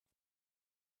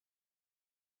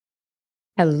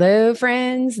Hello,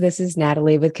 friends. This is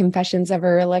Natalie with Confessions of a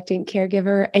Reluctant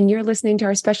Caregiver, and you're listening to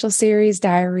our special series,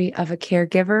 Diary of a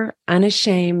Caregiver,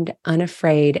 Unashamed,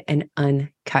 Unafraid, and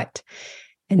Uncut.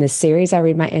 In this series, I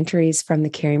read my entries from the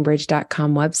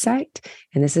caringbridge.com website,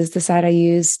 and this is the site I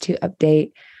use to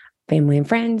update family and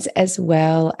friends, as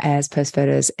well as post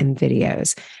photos and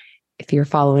videos. If you're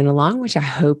following along, which I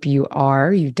hope you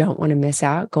are, you don't want to miss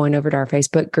out going over to our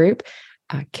Facebook group,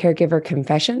 Caregiver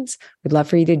Confessions. We'd love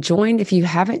for you to join. If you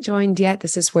haven't joined yet,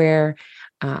 this is where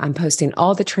I'm posting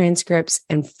all the transcripts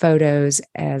and photos,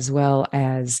 as well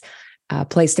as a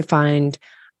place to find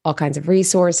all kinds of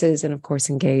resources and, of course,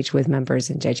 engage with members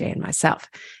and JJ and myself.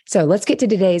 So let's get to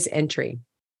today's entry.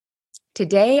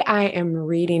 Today, I am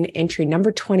reading entry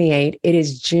number 28. It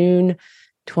is June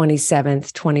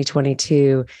 27th,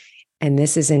 2022, and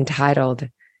this is entitled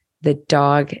The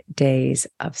Dog Days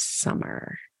of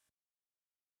Summer.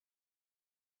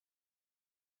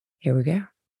 Here we go.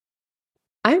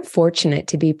 I'm fortunate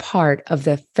to be part of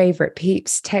the Favorite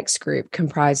Peeps text group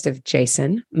comprised of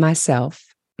Jason,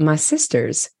 myself, my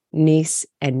sisters, niece,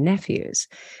 and nephews.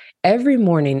 Every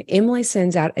morning, Emily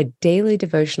sends out a daily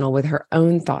devotional with her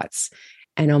own thoughts.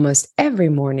 And almost every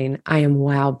morning, I am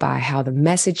wowed by how the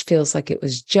message feels like it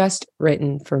was just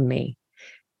written for me.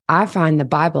 I find the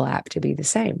Bible app to be the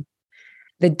same.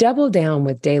 The double down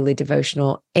with daily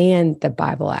devotional and the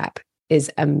Bible app is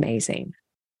amazing.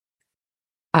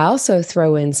 I also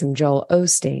throw in some Joel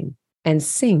Osteen and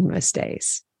sing most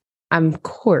days. I'm, of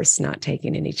course, not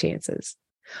taking any chances.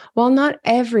 While not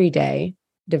every day,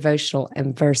 devotional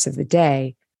and verse of the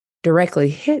day directly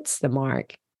hits the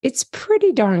mark, it's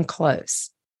pretty darn close.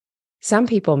 Some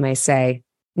people may say,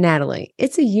 Natalie,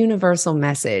 it's a universal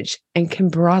message and can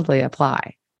broadly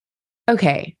apply.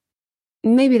 Okay,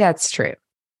 maybe that's true,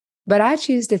 but I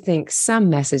choose to think some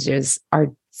messages are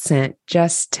sent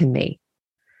just to me.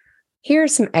 Here are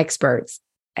some excerpts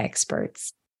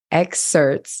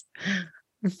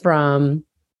from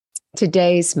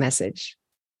today's message.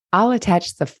 I'll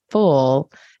attach the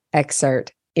full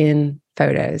excerpt in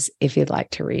photos if you'd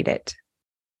like to read it.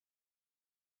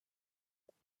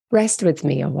 Rest with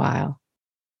me a while.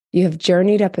 You have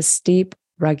journeyed up a steep,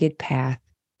 rugged path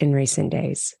in recent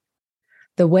days.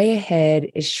 The way ahead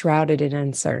is shrouded in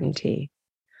uncertainty.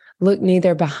 Look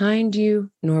neither behind you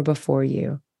nor before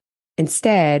you.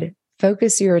 Instead,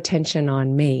 focus your attention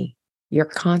on me, your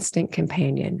constant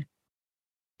companion.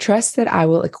 Trust that I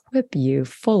will equip you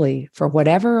fully for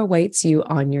whatever awaits you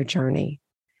on your journey.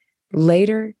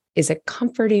 Later is a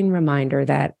comforting reminder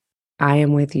that I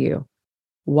am with you,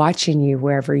 watching you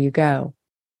wherever you go.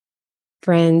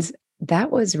 Friends,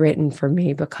 that was written for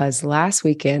me because last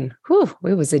weekend,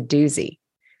 it was a doozy.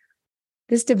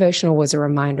 This devotional was a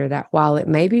reminder that while it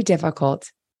may be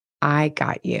difficult, I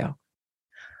got you.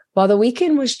 While the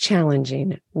weekend was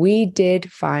challenging, we did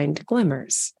find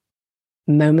glimmers,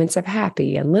 moments of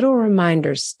happy and little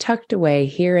reminders tucked away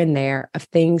here and there of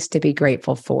things to be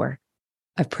grateful for,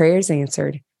 of prayers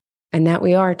answered, and that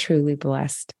we are truly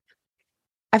blessed.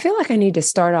 I feel like I need to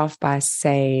start off by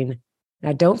saying,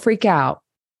 now don't freak out,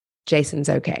 Jason's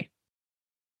okay.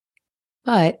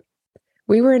 But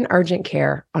we were in urgent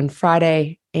care on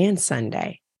Friday and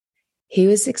Sunday. He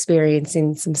was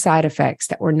experiencing some side effects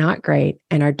that were not great,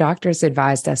 and our doctors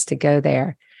advised us to go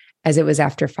there as it was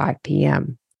after 5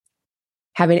 p.m.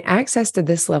 Having access to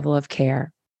this level of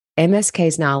care,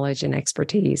 MSK's knowledge and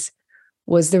expertise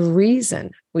was the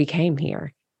reason we came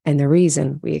here and the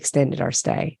reason we extended our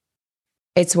stay.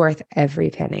 It's worth every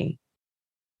penny.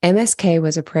 MSK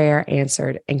was a prayer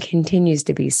answered and continues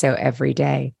to be so every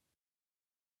day.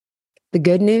 The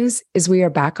good news is we are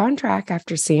back on track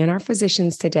after seeing our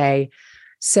physicians today.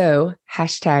 So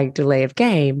 #delay of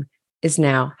game is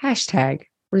now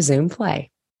 #resume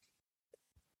play.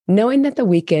 Knowing that the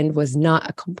weekend was not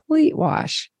a complete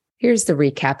wash, here's the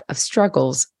recap of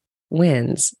struggles,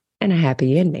 wins, and a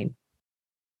happy ending.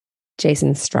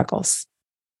 Jason's struggles.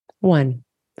 1,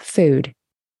 food.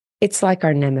 It's like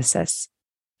our nemesis.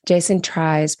 Jason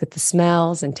tries, but the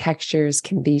smells and textures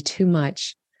can be too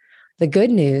much. The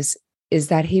good news is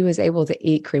that he was able to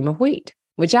eat cream of wheat,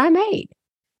 which I made,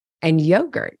 and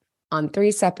yogurt on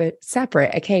 3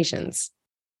 separate occasions.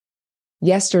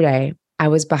 Yesterday, I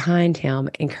was behind him,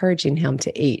 encouraging him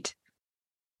to eat,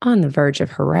 on the verge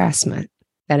of harassment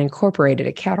that incorporated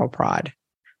a cattle prod.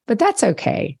 But that's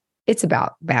okay. It's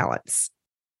about balance.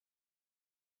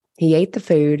 He ate the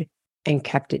food and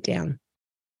kept it down.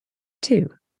 2,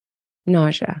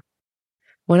 nausea.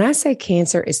 When I say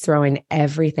cancer is throwing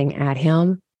everything at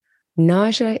him,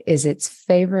 nausea is its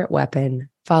favorite weapon,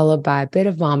 followed by a bit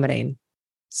of vomiting.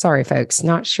 Sorry, folks,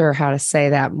 not sure how to say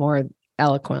that more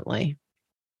eloquently.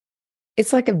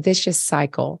 It's like a vicious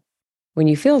cycle. When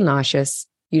you feel nauseous,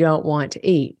 you don't want to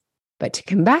eat. But to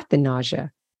combat the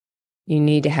nausea, you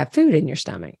need to have food in your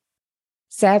stomach.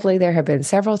 Sadly, there have been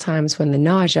several times when the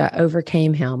nausea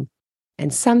overcame him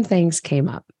and some things came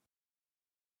up.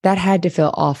 That had to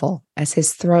feel awful, as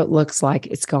his throat looks like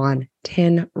it's gone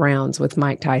 10 rounds with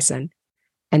Mike Tyson.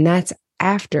 And that's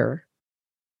after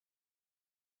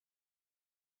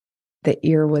the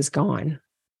ear was gone.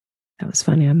 That was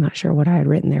funny. I'm not sure what I had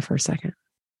written there for a second.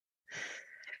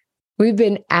 We've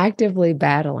been actively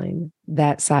battling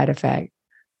that side effect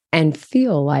and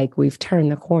feel like we've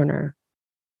turned the corner,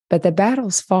 but the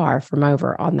battle's far from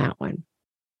over on that one.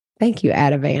 Thank you,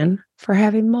 Ativan, for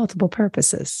having multiple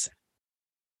purposes.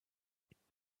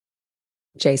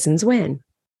 Jason's win.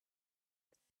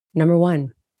 Number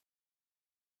 1,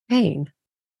 pain.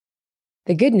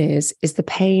 The good news is the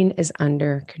pain is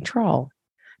under control.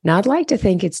 Now, I'd like to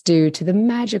think it's due to the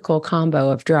magical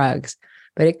combo of drugs,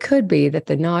 but it could be that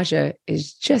the nausea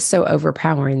is just so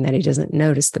overpowering that he doesn't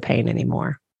notice the pain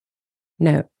anymore.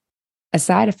 Note, a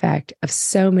side effect of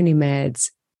so many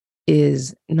meds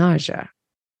is nausea.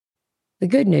 The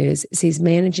good news is he's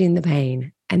managing the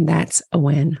pain, and that's a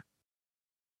win.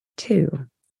 2,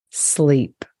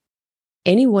 sleep.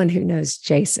 Anyone who knows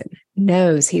Jason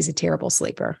knows he's a terrible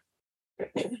sleeper.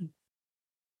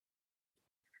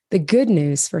 The good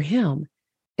news for him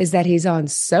is that he's on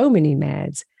so many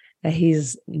meds that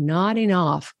he's nodding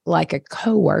off like a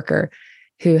coworker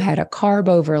who had a carb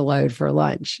overload for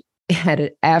lunch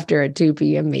after a 2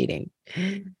 p.m. meeting.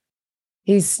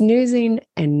 He's snoozing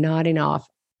and nodding off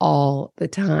all the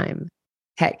time.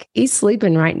 Heck, he's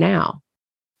sleeping right now.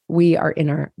 We are in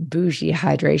our bougie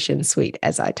hydration suite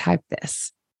as I type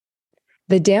this.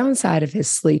 The downside of his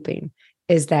sleeping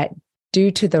is that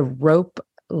due to the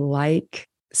rope-like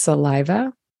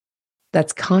saliva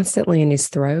that's constantly in his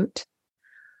throat,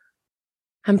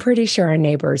 I'm pretty sure our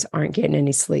neighbors aren't getting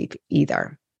any sleep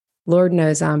either. Lord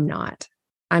knows I'm not.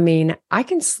 I mean, I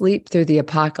can sleep through the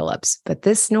apocalypse, but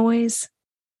this noise,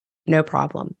 no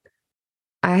problem.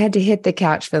 I had to hit the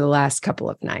couch for the last couple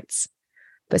of nights.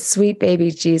 But sweet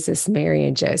baby Jesus, Mary,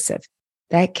 and Joseph,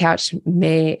 that couch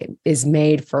is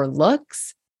made for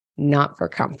looks, not for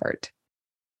comfort.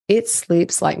 It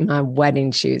sleeps like my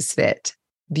wedding shoes fit.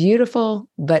 Beautiful,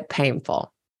 but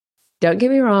painful. Don't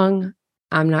get me wrong,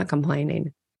 I'm not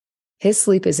complaining. His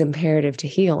sleep is imperative to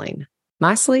healing.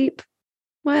 My sleep?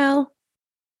 Well,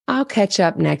 I'll catch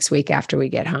up next week after we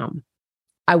get home.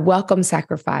 I welcome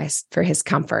sacrifice for his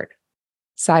comfort.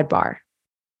 Sidebar.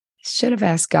 Should have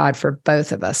asked God for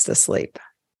both of us to sleep.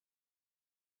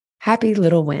 Happy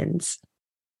little wins.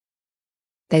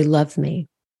 They love me.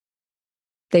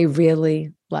 They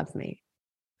really love me.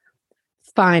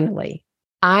 Finally,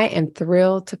 I am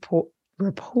thrilled to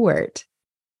report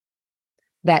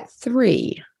that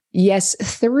 3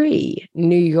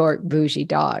 New York bougie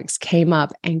dogs came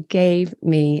up and gave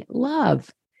me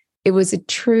love. It was a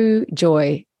true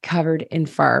joy covered in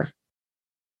fur.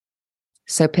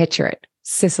 So picture it,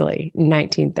 Sicily,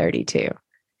 1932.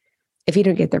 If you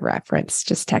don't get the reference,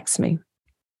 just text me.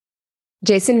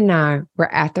 Jason and I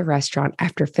were at the restaurant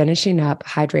after finishing up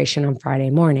hydration on Friday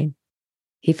morning.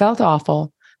 He felt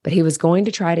awful, but he was going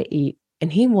to try to eat,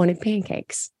 and he wanted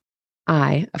pancakes.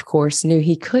 I, of course, knew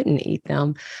he couldn't eat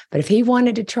them, but if he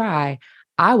wanted to try,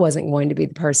 I wasn't going to be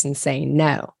the person saying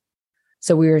no.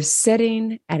 So we were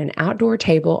sitting at an outdoor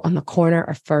table on the corner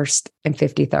of 1st and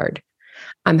 53rd.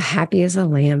 I'm happy as a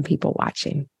lamb, people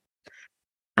watching.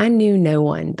 I knew no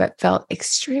one, but felt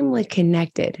extremely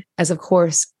connected, as of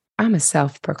course, I'm a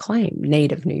self-proclaimed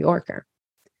native New Yorker.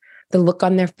 The look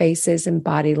on their faces and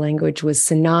body language was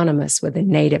synonymous with a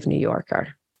native New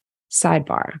Yorker.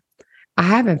 Sidebar. I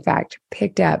have, in fact,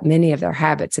 picked up many of their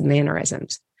habits and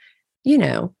mannerisms. You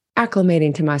know,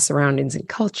 acclimating to my surroundings and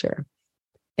culture.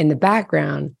 In the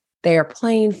background, they are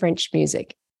playing French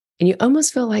music, and you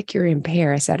almost feel like you're in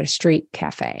Paris at a street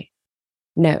cafe.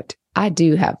 Note, I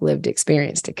do have lived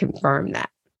experience to confirm that.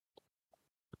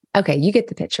 Okay, you get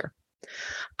the picture.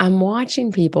 I'm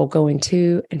watching people going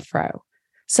to and fro,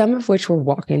 some of which were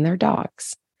walking their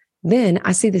dogs. Then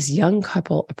I see this young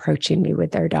couple approaching me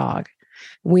with their dog.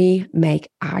 We make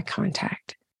eye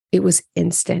contact. It was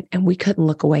instant, and we couldn't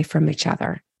look away from each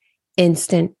other.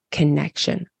 Instant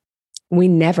connection. We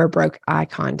never broke eye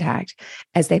contact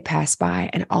as they passed by,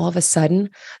 and all of a sudden,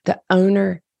 the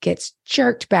owner gets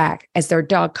jerked back as their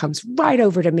dog comes right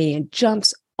over to me and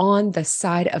jumps on the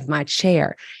side of my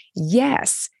chair.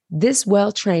 Yes, this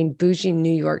well-trained bougie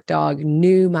New York dog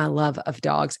knew my love of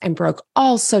dogs and broke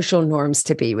all social norms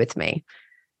to be with me.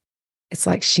 It's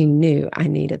like she knew I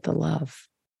needed the love.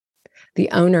 The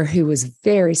owner, who was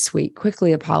very sweet,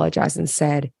 quickly apologized and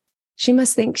said, "She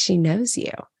must think she knows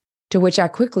you." To which I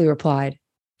quickly replied,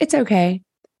 "It's okay.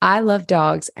 I love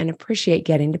dogs and appreciate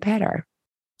getting to pet her."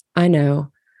 I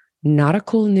know, not a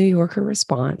cool New Yorker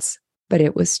response, but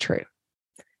it was true.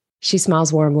 She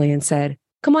smiles warmly and said,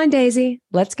 "Come on, Daisy,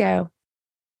 let's go."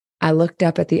 I looked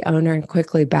up at the owner and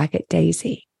quickly back at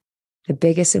Daisy. The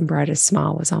biggest and brightest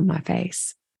smile was on my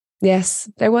face. Yes,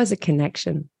 there was a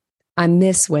connection. I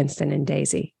miss Winston and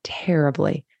Daisy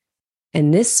terribly,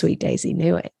 and this sweet Daisy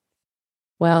knew it.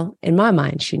 Well, in my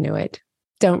mind, she knew it.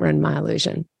 Don't run my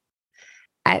illusion.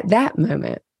 At that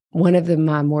moment, one of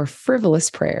my more frivolous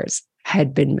prayers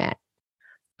had been met.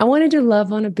 I wanted to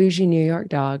love on a bougie New York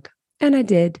dog, and I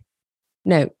did.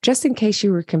 Note, just in case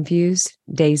you were confused,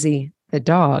 Daisy, the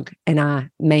dog, and I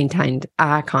maintained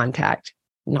eye contact,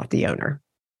 not the owner.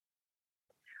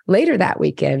 Later that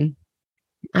weekend,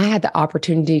 I had the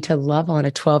opportunity to love on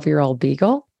a 12-year-old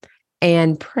beagle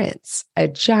and Prince, a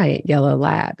giant yellow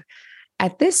lab.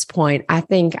 At this point, I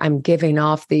think I'm giving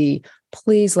off the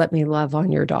 "please let me love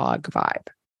on your dog" vibe.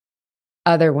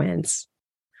 Other wins.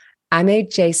 I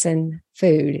made Jason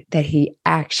food that he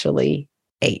actually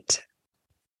ate.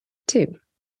 2.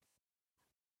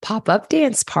 Pop-up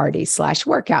dance party /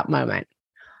 workout moment.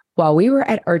 While we were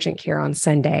at urgent care on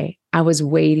Sunday, I was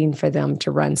waiting for them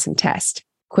to run some tests.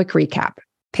 Quick recap.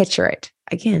 Picture it.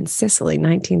 Again, Sicily,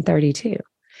 1932.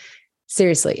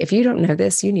 Seriously, if you don't know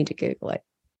this, you need to Google it.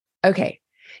 Okay,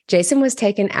 Jason was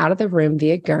taken out of the room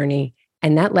via gurney,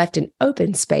 and that left an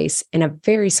open space in a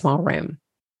very small room.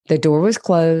 The door was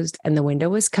closed and the window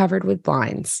was covered with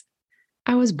blinds.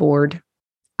 I was bored.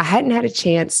 I hadn't had a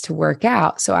chance to work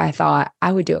out, so I thought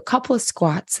I would do a couple of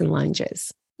squats and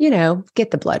lunges.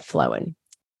 Get the blood flowing.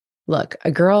 Look,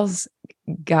 a girl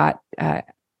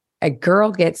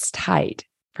gets tight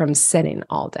from sitting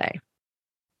all day.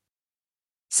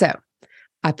 So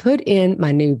I put in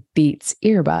my new Beats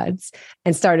earbuds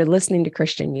and started listening to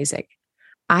Christian music.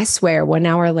 I swear 1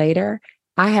 hour later,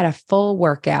 I had a full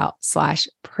workout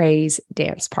 / praise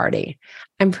dance party.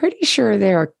 I'm pretty sure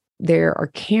there are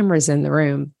cameras in the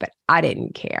room, but I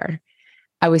didn't care.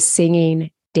 I was singing,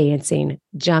 dancing,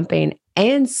 jumping,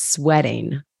 and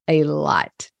sweating a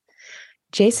lot.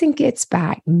 Jason gets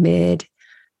back in,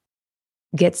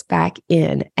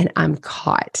 and I'm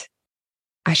caught.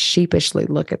 I sheepishly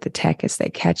look at the tech as they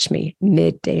catch me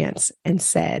mid-dance and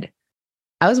said,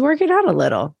 "I was working out a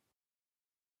little.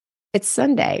 It's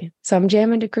Sunday, so I'm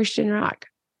jamming to Christian rock."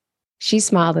 She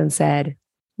smiled and said,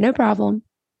 "No problem."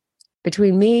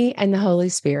 Between me and the Holy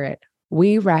Spirit,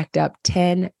 we racked up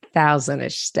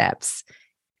 10,000-ish steps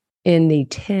in the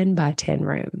 10 by 10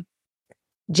 room.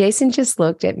 Jason just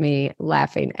looked at me,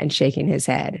 laughing and shaking his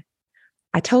head.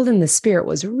 I told him the Spirit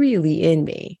was really in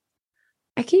me.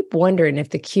 I keep wondering if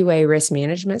the QA risk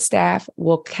management staff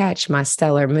will catch my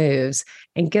stellar moves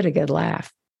and get a good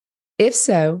laugh. If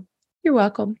so, you're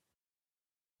welcome.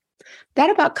 That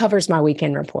about covers my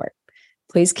weekend report.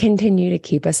 Please continue to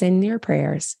keep us in your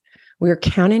prayers. We're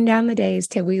counting down the days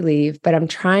till we leave, but I'm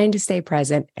trying to stay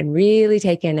present and really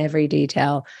take in every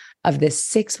detail of this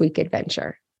 6-week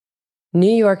adventure.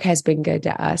 New York has been good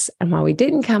to us, and while we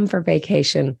didn't come for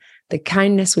vacation, the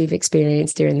kindness we've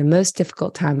experienced during the most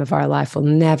difficult time of our life will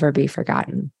never be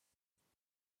forgotten.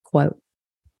 Quote,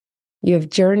 "You have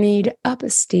journeyed up a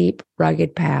steep,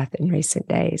 rugged path in recent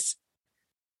days.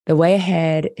 The way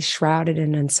ahead is shrouded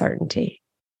in uncertainty.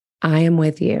 I am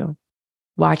with you,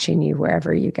 watching you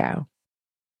wherever you go."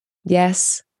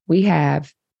 Yes, we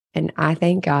have, and I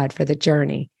thank God for the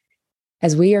journey,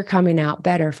 as we are coming out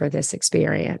better for this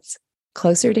experience,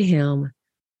 closer to Him,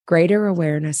 greater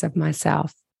awareness of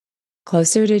myself,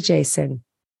 closer to Jason,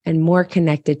 and more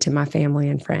connected to my family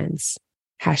and friends.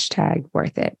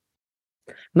 #worth it.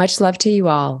 Much love to you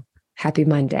all. Happy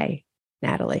Monday,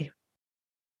 Natalie.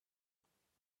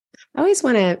 I always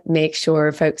want to make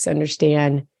sure folks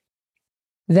understand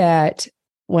that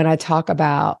when I talk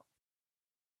about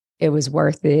it was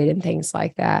worth it and things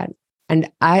like that,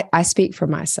 and I speak for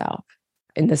myself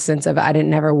in the sense of I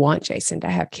didn't never want Jason to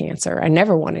have cancer. I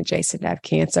never wanted Jason to have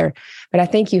cancer, but I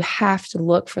think you have to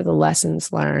look for the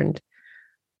lessons learned.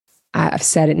 I've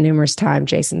said it numerous times,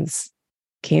 Jason's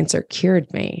cancer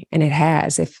cured me, and it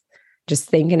has. If just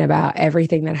thinking about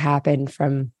everything that happened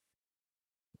from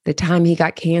the time he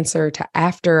got cancer to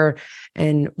after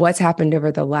and what's happened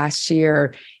over the last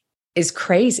year is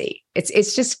crazy.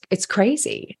 It's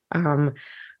crazy.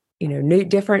 New,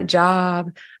 different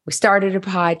job. We started a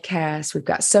podcast. We've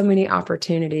got so many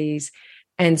opportunities.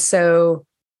 And so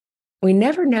we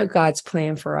never know God's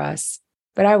plan for us.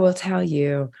 But I will tell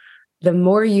you, the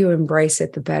more you embrace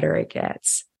it, the better it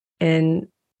gets. And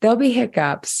There'll be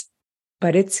hiccups,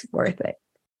 but it's worth it.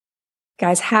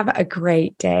 Guys, have a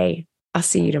great day. I'll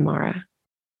see you tomorrow.